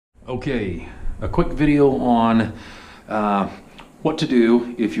Okay, a quick video on what to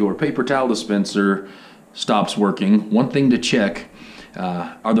do if your paper towel dispenser stops working. One thing to check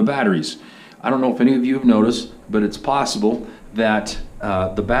are the batteries. I don't know if any of you have noticed, but it's possible that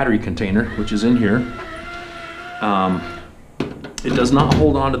the battery container, which is in here, it does not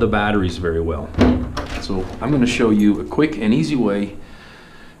hold on to the batteries very well. So I'm going to show you a quick and easy way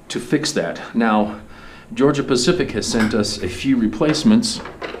to fix that. Now, Georgia Pacific has sent us a few replacements,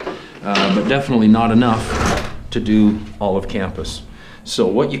 but definitely not enough to do all of campus. So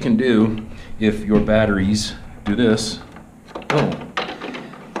what you can do if your batteries do this,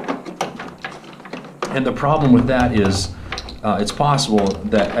 and the problem with that is it's possible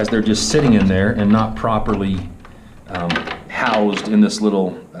that as they're just sitting in there and not properly housed in this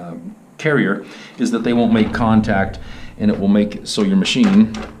little carrier, is that they won't make contact, and it will make it so your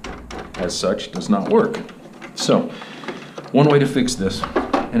machine as such does not work. So one way to fix this,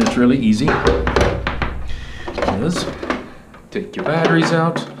 and it's really easy, is take your batteries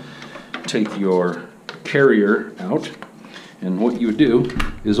out, take your carrier out, and what you would do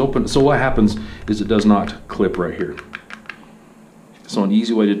is open. So what happens is it does not clip right here. So an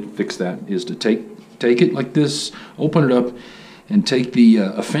easy way to fix that is to take it like this, open it up, and take the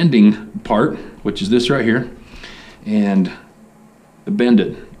offending part, which is this right here, and bend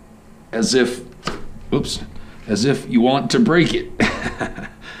it as if, as if you want to break it.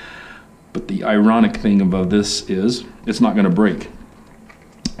 But the ironic thing about this is it's not going to break.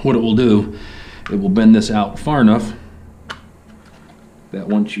 What it will do, it will bend this out far enough that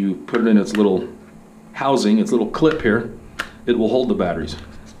once you put it in its little housing, its little clip here, it will hold the batteries.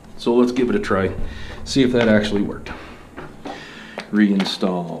 So let's give it a try, see if that actually worked.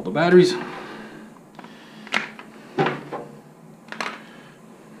 Reinstall the batteries.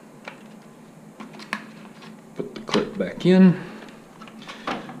 Put the clip back in.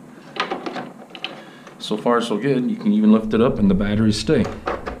 So far so good. You can even lift it up and the batteries stay.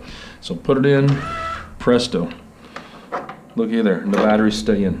 So put it in, presto. Looky there, and the batteries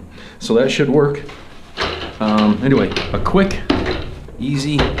stay in. So that should work. Anyway, a quick,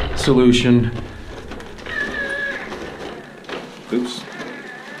 easy solution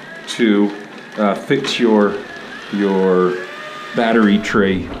to fix your battery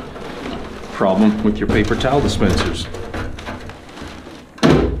tray problem with your paper towel dispensers.